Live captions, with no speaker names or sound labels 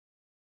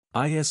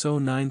ISO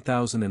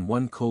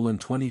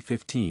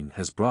 9001:2015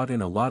 has brought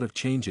in a lot of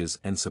changes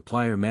and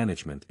supplier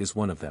management is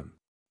one of them.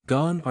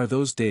 Gone are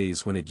those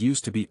days when it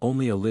used to be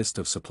only a list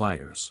of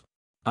suppliers.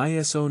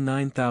 ISO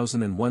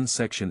 9001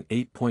 Section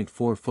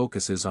 8.4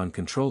 focuses on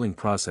controlling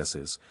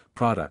processes,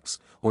 products,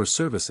 or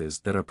services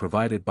that are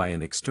provided by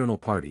an external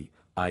party,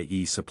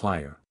 i.e.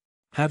 supplier.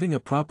 Having a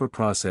proper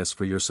process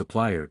for your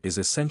supplier is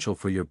essential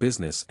for your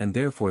business, and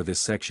therefore this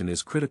section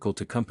is critical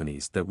to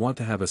companies that want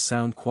to have a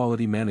sound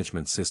quality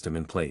management system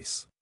in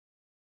place.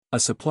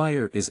 A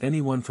supplier is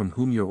anyone from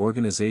whom your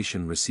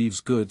organization receives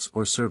goods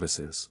or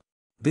services.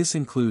 This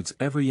includes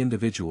every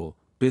individual,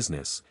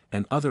 business,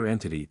 and other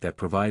entity that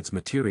provides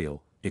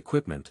material,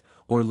 equipment,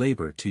 or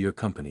labor to your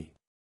company.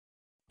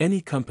 Any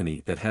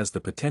company that has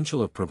the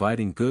potential of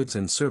providing goods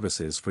and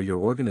services for your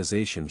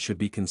organization should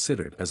be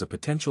considered as a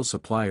potential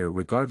supplier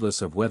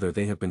regardless of whether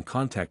they have been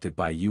contacted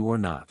by you or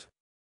not.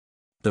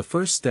 The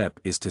first step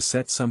is to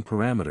set some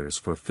parameters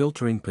for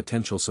filtering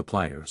potential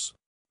suppliers.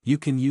 You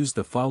can use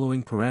the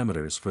following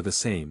parameters for the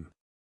same.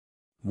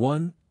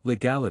 1.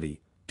 Legality.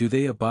 Do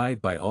they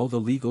abide by all the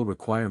legal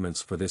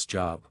requirements for this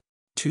job?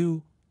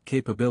 2.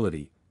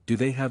 Capability. Do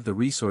they have the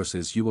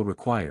resources you will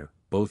require,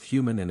 both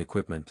human and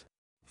equipment?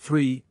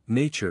 3.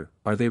 Nature.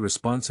 Are they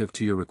responsive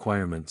to your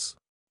requirements?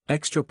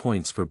 Extra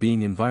points for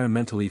being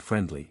environmentally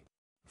friendly.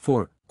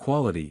 4.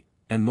 Quality,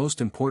 and most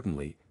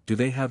importantly, do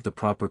they have the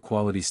proper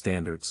quality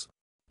standards?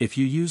 If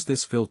you use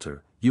this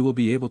filter, you will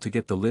be able to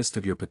get the list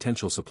of your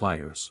potential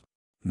suppliers.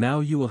 Now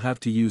you will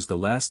have to use the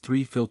last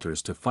 3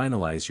 filters to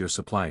finalize your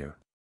supplier.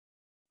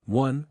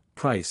 1.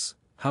 Price.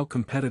 How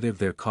competitive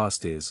their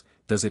cost is,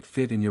 does it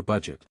fit in your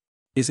budget?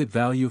 Is it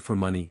value for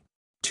money?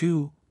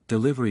 2.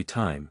 Delivery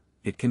time.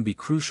 It can be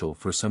crucial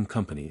for some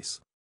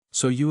companies.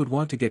 So you would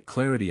want to get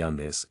clarity on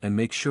this and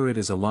make sure it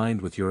is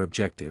aligned with your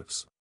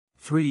objectives.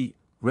 3.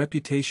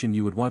 Reputation.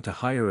 You would want to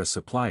hire a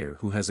supplier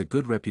who has a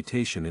good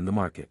reputation in the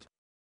market.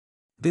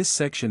 This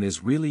section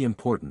is really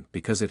important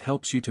because it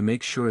helps you to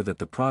make sure that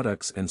the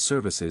products and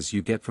services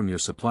you get from your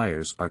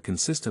suppliers are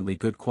consistently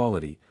good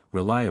quality,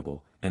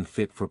 reliable, and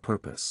fit for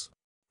purpose.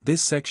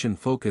 This section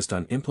focused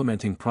on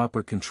implementing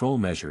proper control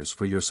measures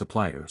for your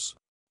suppliers.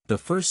 The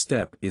first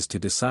step is to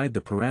decide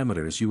the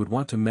parameters you would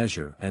want to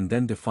measure and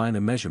then define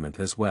a measurement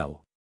as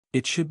well.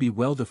 It should be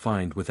well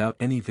defined without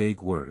any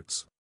vague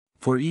words.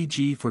 For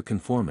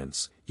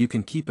conformance, you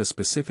can keep a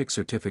specific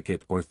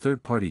certificate or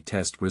third-party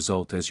test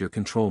result as your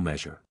control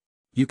measure.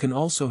 You can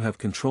also have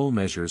control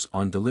measures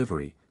on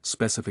delivery,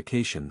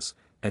 specifications,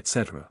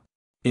 etc.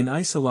 In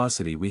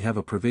Isolocity we have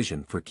a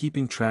provision for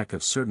keeping track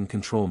of certain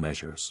control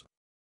measures.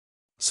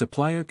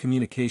 Supplier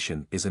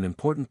communication is an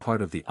important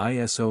part of the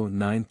ISO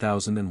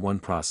 9001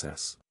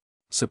 process.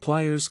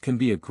 Suppliers can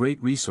be a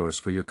great resource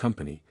for your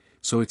company,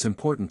 so it's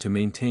important to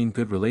maintain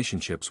good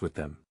relationships with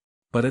them.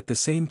 But at the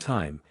same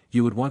time,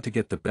 you would want to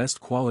get the best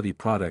quality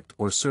product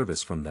or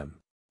service from them.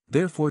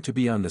 Therefore, to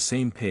be on the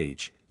same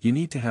page, you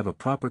need to have a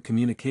proper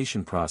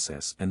communication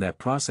process, and that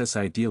process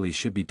ideally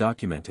should be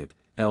documented,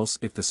 else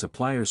if the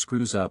supplier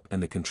screws up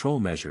and the control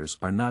measures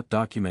are not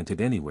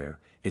documented anywhere,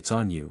 it's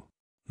on you.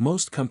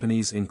 Most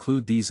companies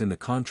include these in the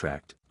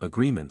contract,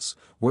 agreements,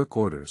 work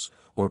orders,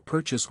 or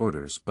purchase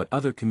orders, but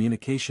other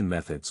communication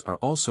methods are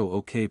also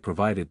okay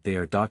provided they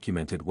are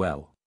documented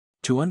well.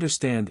 To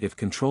understand if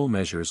control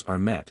measures are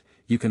met,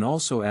 you can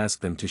also ask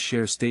them to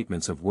share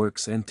statements of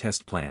works and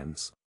test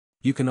plans.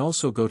 You can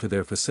also go to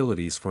their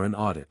facilities for an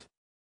audit.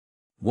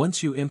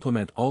 Once you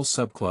implement all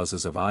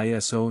subclauses of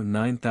ISO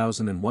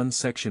 9001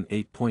 Section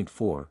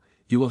 8.4,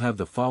 you will have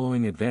the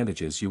following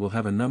advantages. You will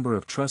have a number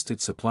of trusted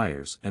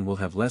suppliers and will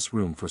have less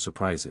room for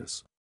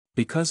surprises.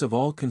 Because of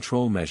all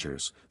control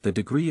measures, the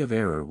degree of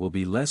error will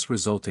be less,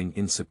 resulting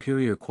in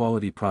superior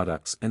quality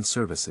products and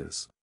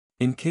services.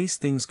 In case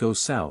things go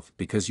south,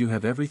 because you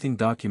have everything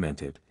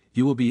documented,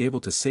 you will be able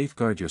to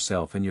safeguard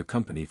yourself and your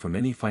company from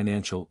any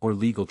financial or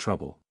legal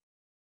trouble.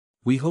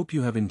 We hope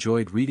you have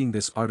enjoyed reading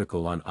this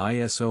article on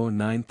ISO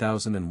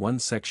 9001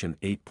 Section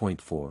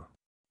 8.4.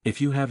 If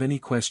you have any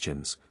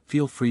questions,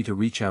 feel free to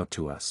reach out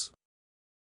to us.